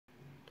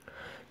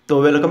तो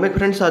welcome back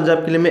friends, आज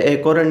आपके लिए मैं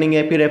एक और running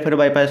app refer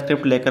bypass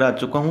script लेकर आ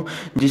चुका हूं,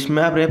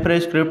 जिसमें आप रेफर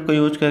स्क्रिप्ट को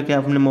यूज करके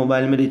अपने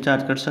मोबाइल में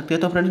रिचार्ज कर सकते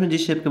हैं। तो फ्रेंड्स, मैं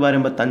जिस ऐप के बारे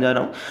में बताने जा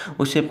रहा हूं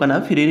उस ऐप का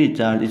नाम फ्री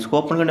रिचार्ज। इसको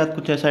ओपन करने के बाद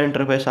कुछ ऐसा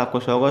इंटरफेस आपको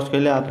शो होगा। उसके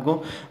लिए आपको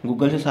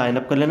गूगल से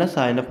साइनअप कर लेना।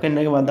 साइनअप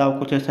करने के बाद आपको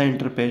कुछ ऐसा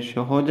इंटरफेस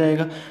शो हो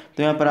जाएगा।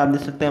 तो यहाँ पर आप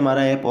देख सकते हैं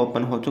हमारा ऐप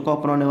ओपन हो चुका।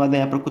 ओपन होने के बाद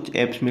यहाँ पर कुछ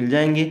ऐप्स मिल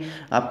जाएंगे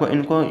आपको।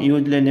 इनको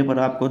यूज लेने पर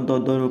आपको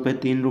 2 रुपये,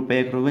 3 रुपये,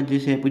 1 रुपये,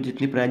 जिस ऐप की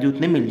जितनी प्राइस है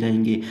उतनी मिल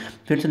जाएंगी।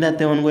 फिर से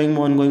जाते हैं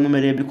ऑनगोइंग में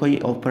मेरे अभी कोई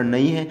ऑफर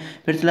नहीं है।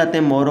 फिर से लाते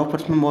हैं मोर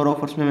ऑफर्स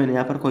में मैंने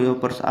यहाँ पर कोई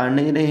ऑफर्स आ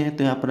नहीं रहे हैं।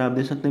 तो यहाँ पर आप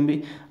देख सकते हैं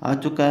भी आ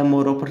चुका है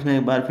मोर ऑफर्स में।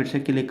 एक बार फिर से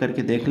क्लिक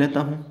करके देख लेता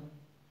हूँ।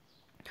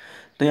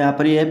 तो यहाँ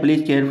पर ये है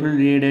please careful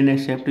read and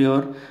accept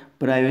your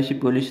privacy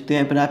policy. तो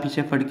यहाँ पर आप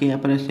इसे पढ़ के यहाँ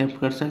पर एक्सेप्ट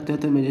कर सकते हो।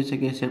 तो मैं जैसे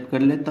कि एक्सेप्ट कर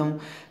लेता हूँ।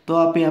 तो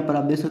आप यहाँ पर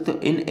आप देख सकते हो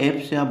इन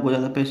ऐप से आप बहुत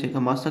ज़्यादा पैसे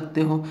कमा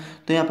सकते हो।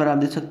 तो यहाँ पर आप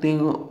देख सकते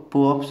हो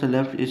पॉप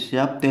सेलेक्ट, इससे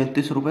आप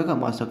 33 रुपये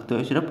कमा सकते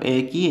हो सिर्फ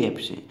एक ही ऐप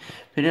से।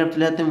 फिर आप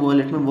चले जाते हैं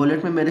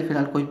वॉलेट में मेरे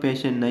फिलहाल कोई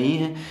पैसे नहीं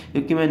है,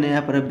 क्योंकि मैंने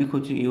यहाँ पर अभी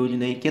कुछ यूज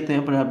नहीं किया। तो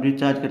यहाँ पर आप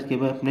रिचार्ज करके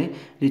अपने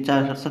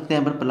रिचार्ज कर सकते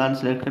हैं। यहाँ पर प्लान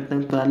सेलेक्ट करते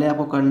हैं। पहले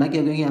आपको करना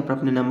क्या है, यहाँ पर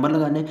अपने नंबर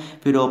लगाने,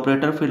 फिर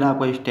ऑपरेटर, फिर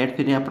आपको स्टेट,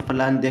 फिर यहाँ पर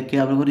प्लान देख के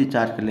आप लोगों को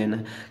रिचार्ज कर लेना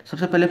है।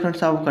 सबसे पहले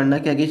फ्रेंड्स आपको करना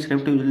क्या है,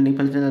 स्क्रिप्ट नहीं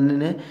पहले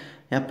चलाने है।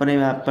 यहाँ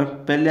पर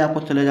पहले आपको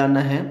चले जाना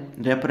है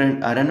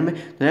रेफरेंट आरन में।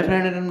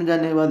 रेफरेंट आरन में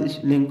जाने के बाद इस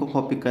लिंक को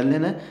कॉपी कर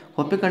लेना है।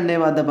 कॉपी करने के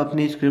बाद अब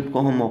अपनी स्क्रिप्ट को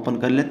हम ओपन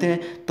कर लेते हैं।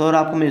 तो और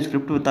आपको मैं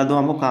स्क्रिप्ट बता दूँ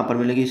आपको कहाँ पर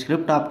मिलेगी।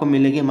 स्क्रिप्ट आपको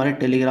मिलेगी हमारे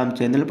टेलीग्राम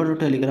चैनल पर। तो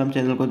टेलीग्राम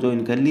चैनल को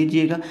ज्वाइन कर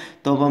लीजिएगा।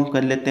 तो अब हम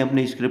कर लेते हैं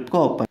अपनी स्क्रिप्ट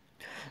को ओपन।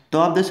 तो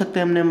आप देख सकते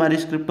हैं हमने हमारी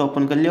स्क्रिप्ट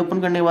ओपन कर लिया।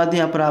 ओपन करने के बाद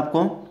यहाँ पर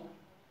आपको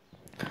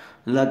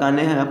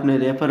लगाने हैं अपने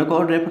रेफर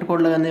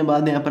कोड लगाने के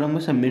बाद यहाँ पर हमको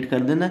सबमिट कर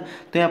देना है।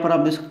 तो यहाँ पर आप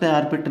देख सकते हैं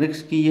आरपी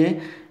ट्रिक्स की ये,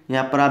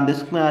 यहाँ पर आप देख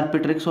सकते हैं आरपी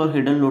ट्रिक्स और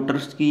हिडन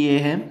लोटर्स की ये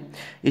है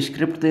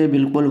स्क्रिप्ट। तो ये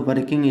बिल्कुल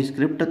वर्किंग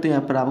स्क्रिप्ट है। तो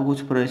यहाँ पर आपको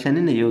कुछ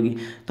परेशानी नहीं होगी।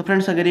 तो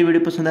फ्रेंड्स, अगर ये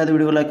वीडियो पसंद आए तो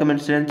वीडियो को लाइक,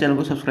 कमेंट, शेयर, चैनल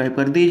को सब्सक्राइब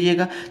कर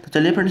दीजिएगा। तो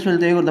चलिए फ्रेंड्स,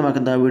 मिलते हैं एक और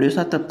धमाकेदार वीडियो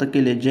साथ। तब तक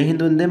के लिए जय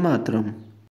हिंद, वंदे मातरम।